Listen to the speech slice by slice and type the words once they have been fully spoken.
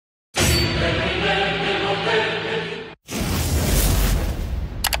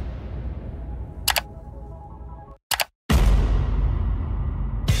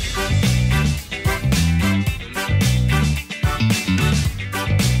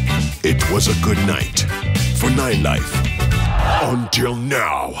It was a good night for Nine Life. Until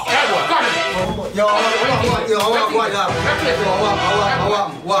now.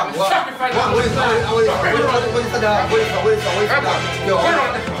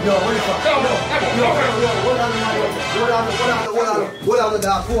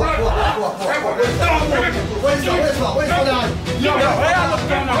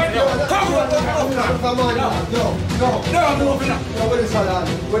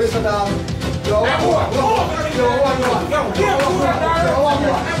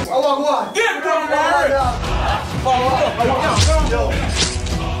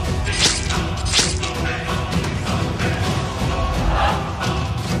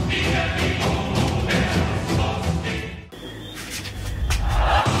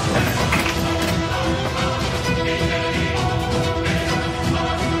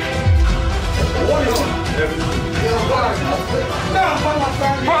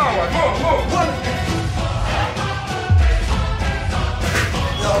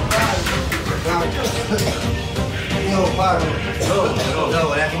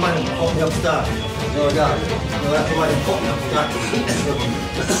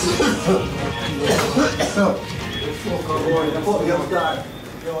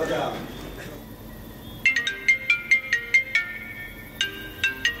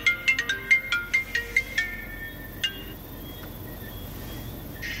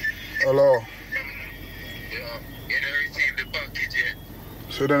 Hello. Yeah, you don't receive the package yet.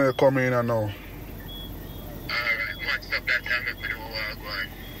 So then they come in and now. Alright, what's up that time if we know what I'm going?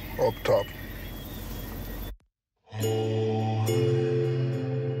 Up top.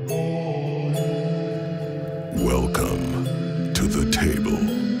 Welcome to the table.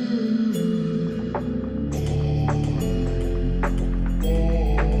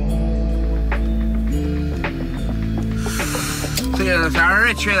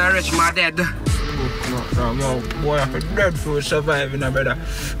 So you're rich, my dad. No, boy, I have to dead for surviving, brother.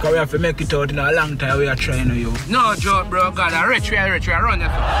 Because we have to make it out in a long time. We are trying to you. No joke, bro. God, I'm rich, we are running.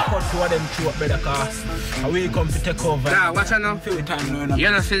 Cut two of them through, brother, because we come to take over. Nah, watch out now. Few time now. You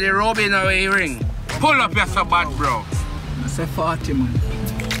don't see the robe in the way you ring. Pull up your so bad, bro. I say 40, man.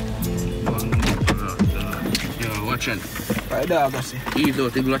 Yo, watch it. Right there, I see. Ease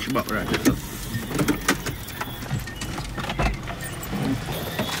out the clutch back right there.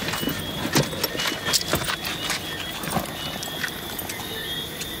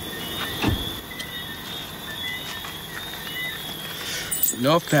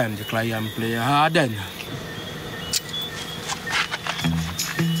 Enough time the client play hard then.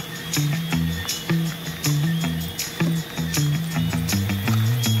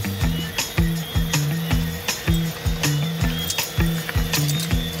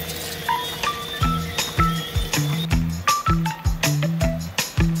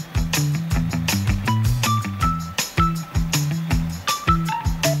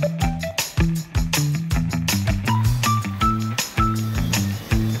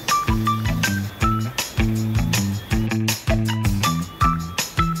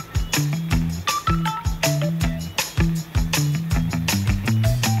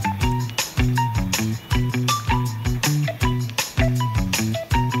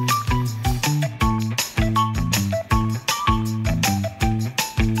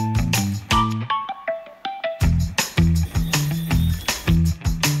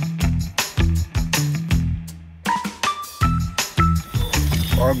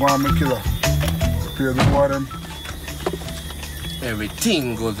 Or go on, my killer. Prepare the boy them.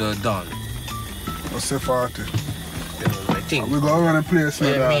 Everything goes done. Let's say 40. Everything. We go around the place now.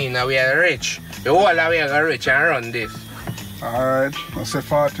 What do you mean? Now we are rich. The whole of we are rich and run this. Alright, let's say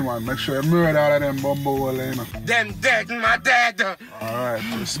 40, man. Make sure you murder all of them bumbo, you know. Them dead, my dad. Alright,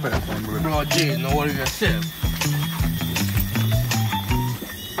 respect, man. Bro, Jay, no worry yourself.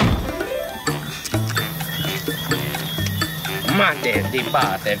 Man, dead, the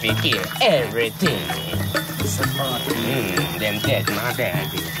part if you kill everything. Them dead, my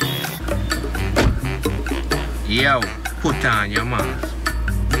dad. Yo, put on your mask.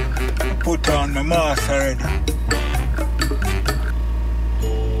 Put on the mask already.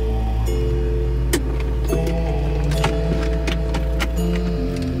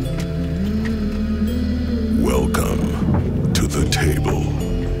 Welcome to the table.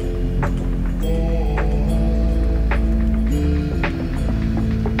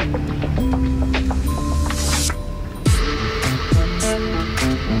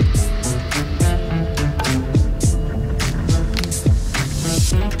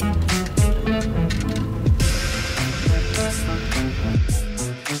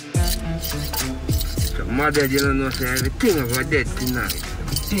 My dad, you don't know, say everything of my dead tonight.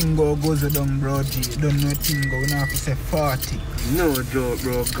 Tingo goes down, bro. G. Don't know Tingo. We don't have to say 40. No joke,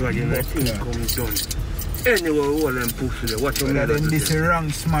 bro. God, you know thing come done. Anyway, all them pussy, what you mean? Then this is wrong,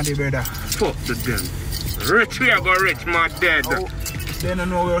 smarty, brother. Fuck the them. Rich, we are go rich, my dead. Oh, they don't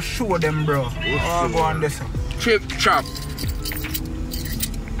know we'll show them, bro. Oh, go on this. Chip chop.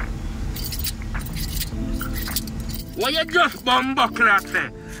 What you just bumbuckler say?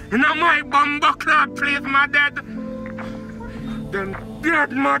 You know my bumbuckler place, my dead? Them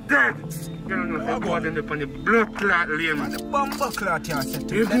dead, my dead. You don't know if you go out on the blood clot lane, man. The bumbuckler, you said.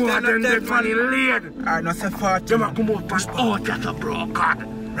 You go out on the lane. I know say 40. Them a come out and out, that's a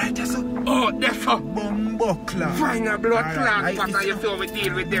broken. Right, that's a that's a bumbuckler. find a blood clot pot and you feel we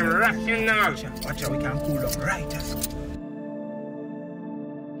deal with them rational. Watch out, we can cool up. Right, that's a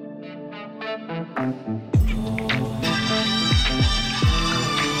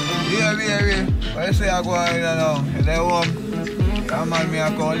yeah, baby. What you say I go on now? Is that home? Yeah, man, me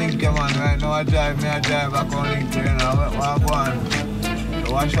I call link you, man. Right now I drive back on link you, know. What I go on?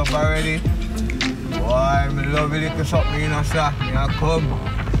 You wash up already? Boy, I love you little something, you know, sir. Me I come.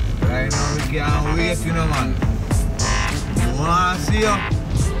 Right now we can't wait, you know, man. I want to see you.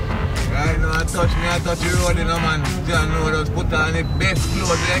 Right now I touch the road, you know, man. John know just put on the best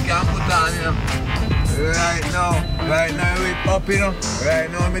clothes you can put on, you know. Right now we up, you know. Right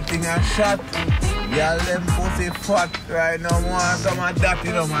now me think I shot. Y'all them pussy fat. Right now I want some of that,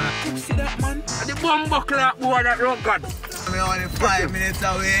 you know, man. you see that, man? The bumbuckler boy that rocket. Me only 5 minutes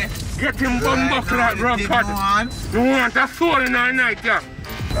away. Get him bumbuckler rocket. You want a soul in the night, yeah?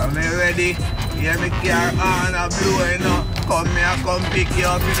 So me ready. Yeah, me car on a blue, you know. Come pick you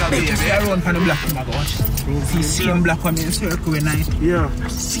up, you know, baby. See I run from the black him, I go watch. See same black one in circle at night. Yeah.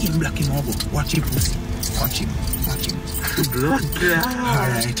 Same black him, I go watch him, pussy. Watch him. Blood clot.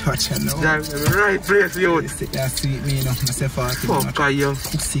 Alright, watch him now. That's the right place, yo. That's sweet, me, you know. I say 40. Fuck, you.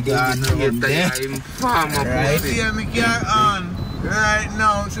 Pussy gone around there. Right. Yeah, me car on. Right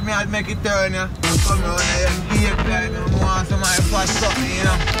now, so me I'd make it turn, yeah. Come on here, gate right now. I want somebody fat something, you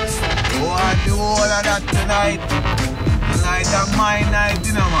know. I want the whole of that tonight. Tonight is my night,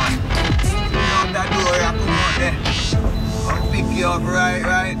 you know, man. Come out that door, you come out there. I'll pick you up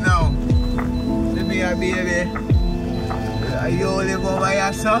right now. See me here, baby. You live over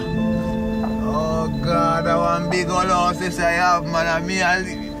here, sir? Oh, God, that one big old house this I have, man. And me,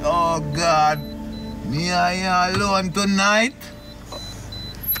 oh, God. Me are here alone tonight.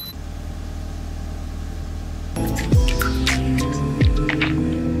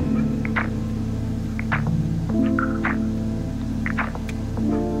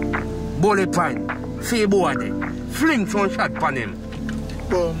 Bullet point. See boy there. Fling some shot on him.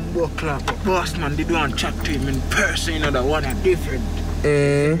 Bumbuckler, but boss man, they don't chat to him in person, you know, that one are different.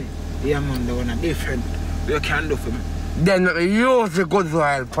 Yeah, man, the one are different. You can do for me. Then use the good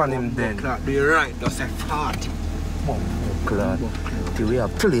oil on him then. Bumbuckler, do you right, that's a 40. Bumbuckler. We are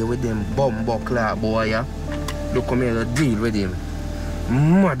play with them bumbuckler boy, yeah. Look come here to deal with him.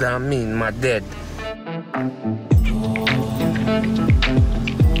 Mother mean my dead.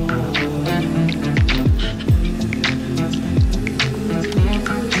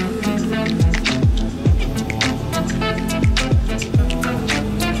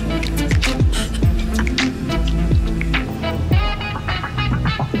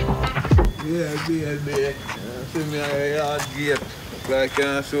 Yeah, see me at the yard gate. Like you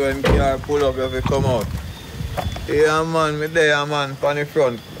know, so when car pull up, you have to come out. Yeah, man, me there, man, on the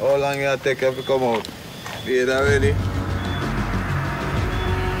front. How long you take you to come out? You ready?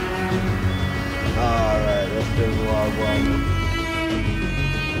 Alright, let's just go on.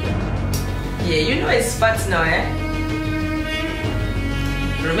 Yeah, you know it's fat now, eh?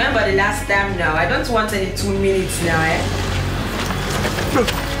 Remember the last time now. I don't want any 2 minutes now, eh?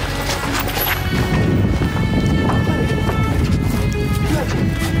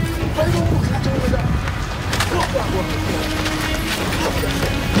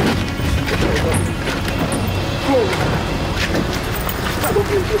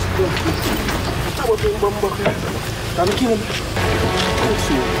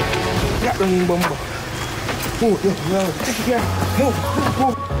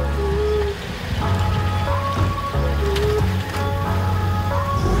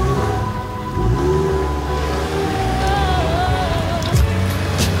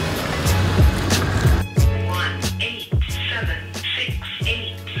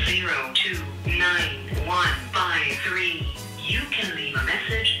 You can leave a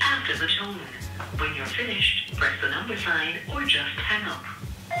message after the tone. When you're finished, press the number sign or just hang up.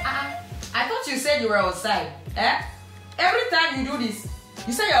 I thought you said you were outside. Eh? Every time you do this,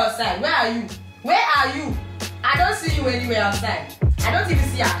 you say you're outside. Where are you? Where are you? I don't see you anywhere outside. I don't even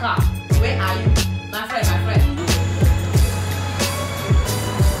see a car. Where are you? My friend, my friend.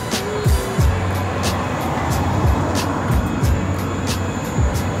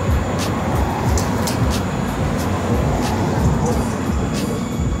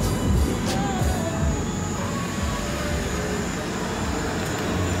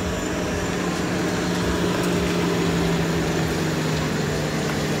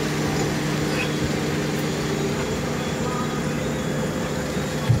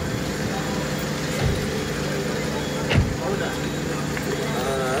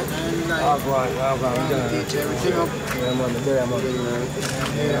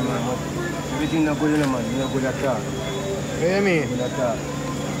 Everything not good, man. You not good at all. What you mean? Good at all.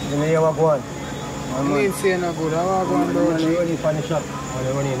 You know you walk one. I mean say no good. I walk on bro. Running for the shop.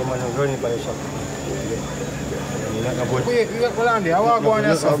 Running for the shop. Wait, hold on there. I walk on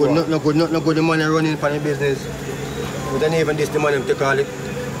yourself. Not good. The money running for the business. We don't even this the money to call it.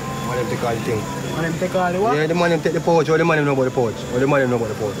 Money to call the thing. Money take all the what? Yeah, the money take the pouch. Or the money know about the pouch. Or the money know about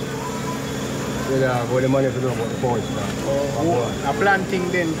the pouch. Yeah, but the money to know about the pouch. A planting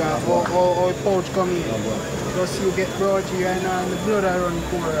then, or pouch come in. Because you get brought here and the blood I run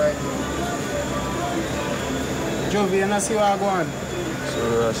cool right now. Jovi, you not see what I go on?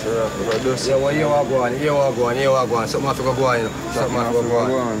 Sure. Yeah, well, you are going. Something have to go on. Something have to go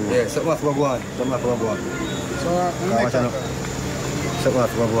on. Yeah, something have to go on. So, something have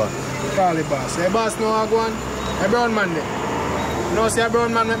to go on. Call the boss. Hey, boss, know what I go on? Hey, brown man there. You know, see a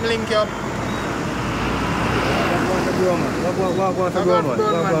brown man, let me link you up. Brown man.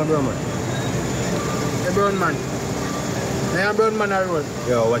 A brown man. Now a brown man a road.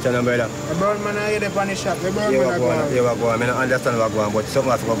 Yo, what's your number? A brown man a here on the shop. A brown man a go on. I don't understand what go on, but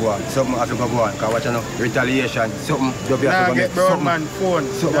something has to go on. Something has to go on. Because what's your retaliation? Something you have to go get brown man phone.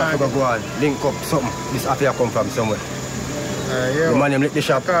 Something has to go on. Link up something. This affair come from somewhere. Yeah, the man him lick the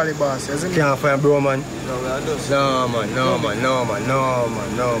shop. Call the boss, isn't it? Can't find bro man. No man. What's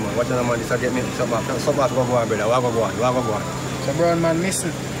your man? This will get me something has to go on, brother. What go on? So brown man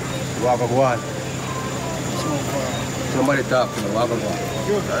missing. What go on? Somebody talk to me. What go on?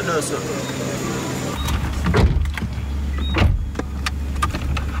 I know so.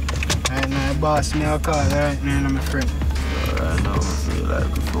 Right now, boss me a call right now, my friend. Right now, I feel like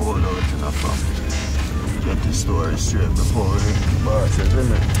we fall out in a family. Get the story straight before we hit the boss,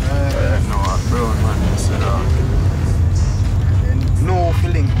 isn't it? Right now, a brown man is no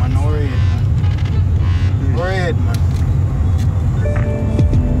feeling, man, no red, man. Red, man.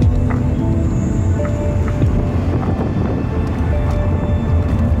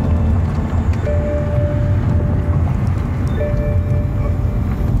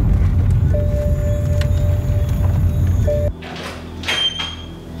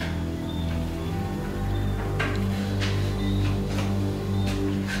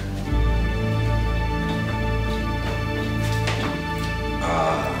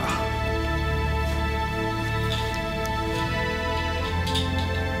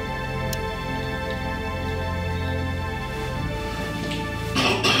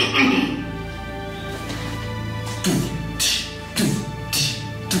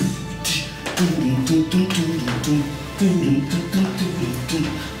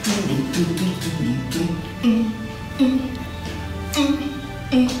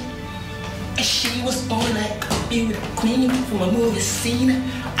 She was born like a beautiful queen from a movie scene.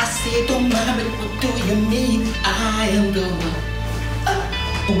 I said, don't mind, but what do you mean? I am the one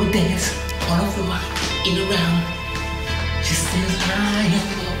who would dance on the floor, in and around. She says, I am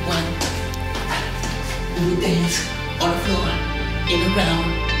the one who would dance on the floor, in and around.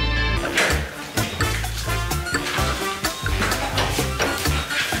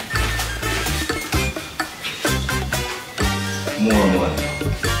 more money.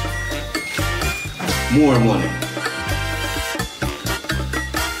 More money.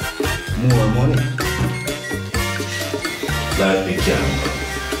 More money. Like the camera.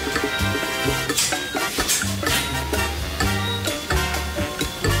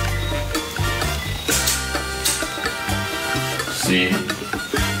 See?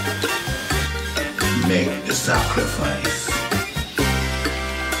 Make the sacrifice.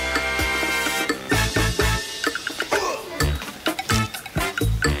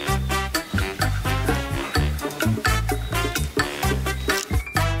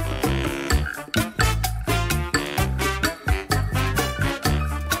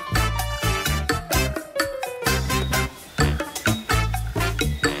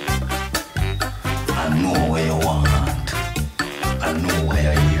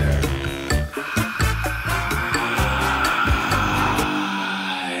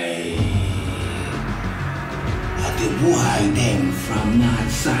 from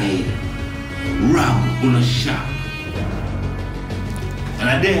north side, rob on a shop.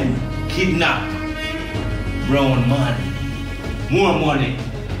 And then kidnap brown man. More money.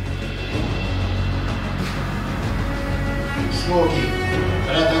 Smoky.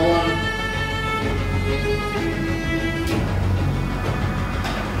 Another one.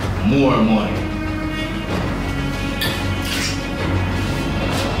 More money.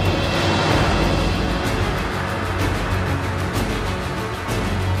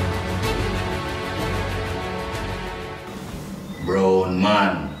 Brown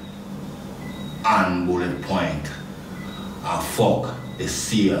man and bullet point. I fuck the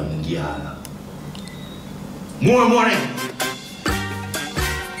same girl. More money.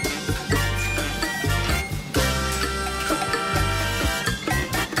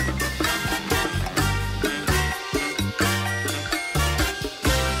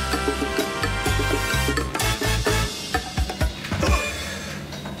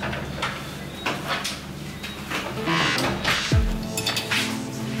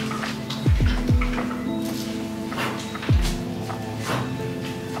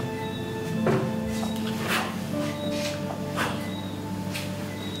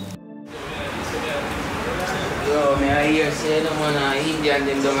 Yo, me I hear say no man Indian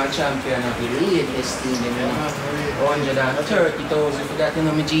them done a champion of the latest thing them, you know. 130,000 for that, you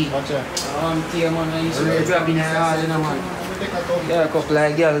know, me G. Tear man, I used to be grabbing her all, you know, man. Yeah, a couple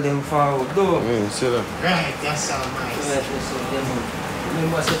of girls them forward, though. See that? Right, that's all nice. Right, that's all them, man.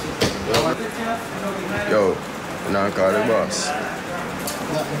 Remember, Yo, now call the boss.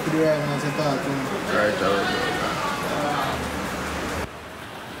 Nothing to do right now, to talk to him. Right, alright.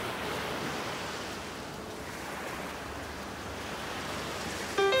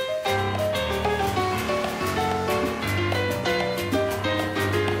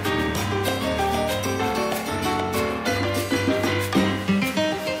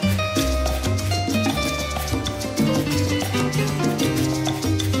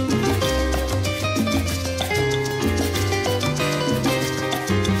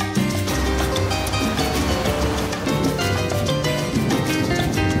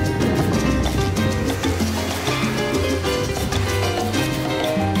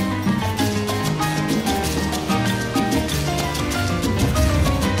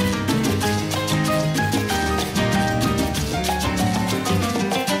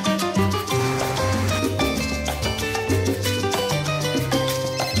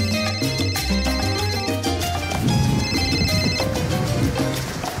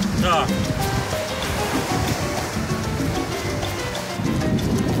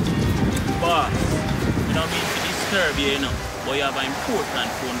 Boss, you don't mean to disturb you, you know, but you have an important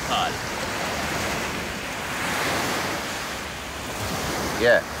phone call.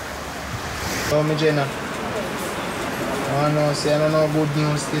 Yeah. Oh, me Jenna. Oh no, see, I don't know good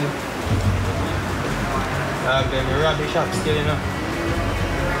news still. Them rob the shop still, you know.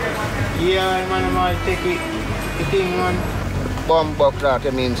 Yeah, man, I'm gonna take it. The thing, man. Bumbuck that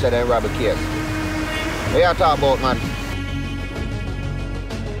you mean say they rob a case. What you talk about, man?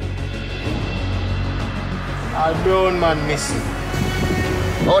 A brown man missing.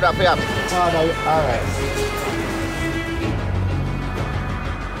 Hold up here. Alright.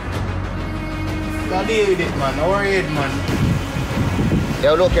 Don't deal with it, man. Don't worry it, man.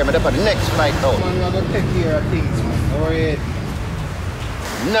 Yo, look here, man. They're for the next flight out. Man, we are gonna take care of things, man. Don't worry it.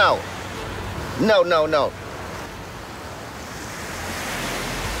 No. No, no, no.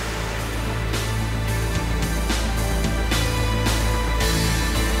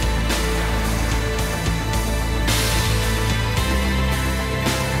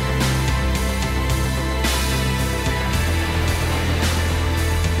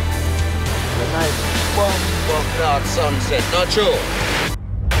 Bumbuck sunset, not true.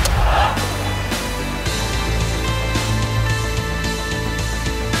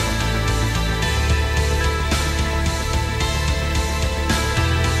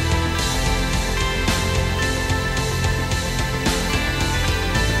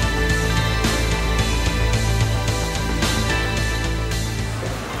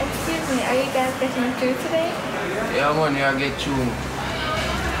 Excuse me, are you guys getting through today? Yeah, man, you get through.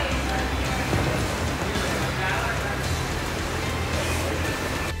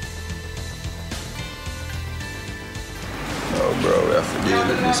 Bro, we have to deal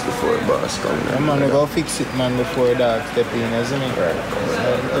with this before the boss comes. Yeah, man, we go fix it, man, before the dog step in, isn't it? Right.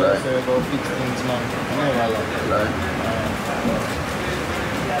 So we go fix things, man. Never like.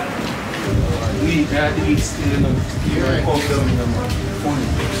 We got to eat still, you know. You're right.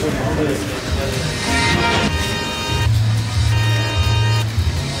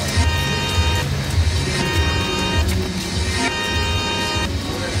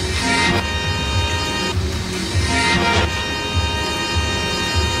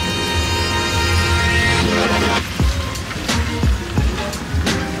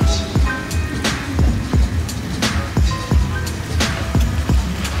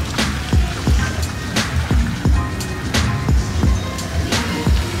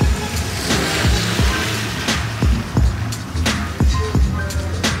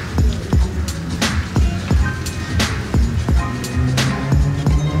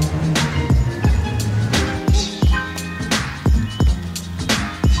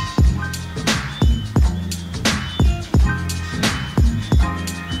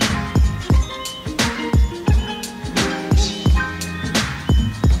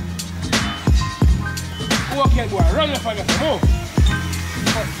 Okay, boy, run up on the move.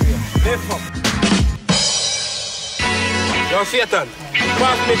 Lift up. Yo, Satan,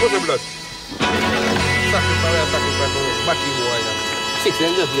 pass me good blood. Sacrifice, batting boy. 6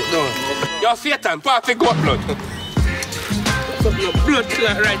 and just get down. Yo, Satan, pass me good blood. Something blood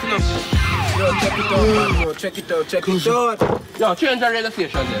clot right now. Yo, check it out, man, bro. Check it out, check it out. Yo, change the radio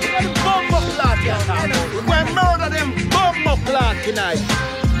station then. Bumbo clot, yeah. We're going to murder them bumbo clot tonight.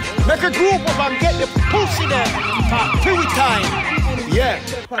 Make a group up and get the pussy there. Free time. Yeah.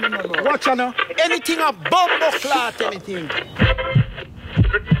 Watch out now. Anything a bumbo clot, anything.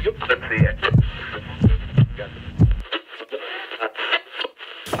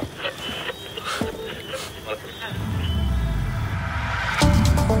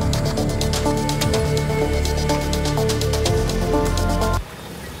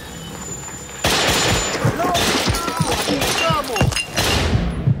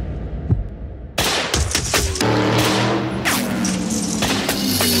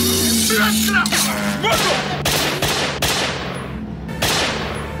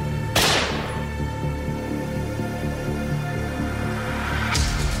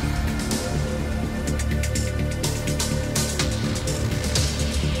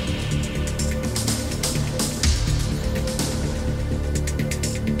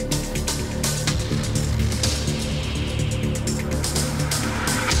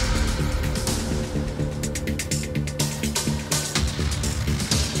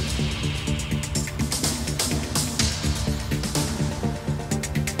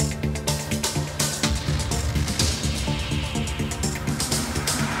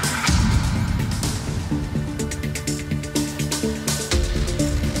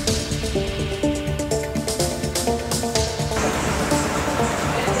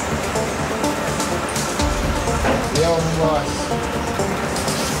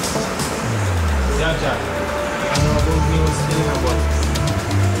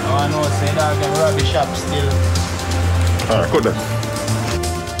 Alright, that.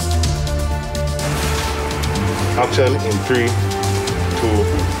 Action in 3, 2,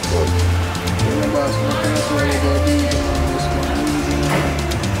 1.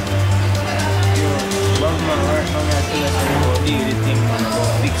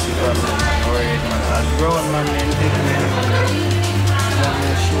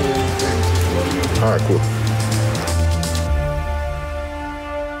 Alright, cool.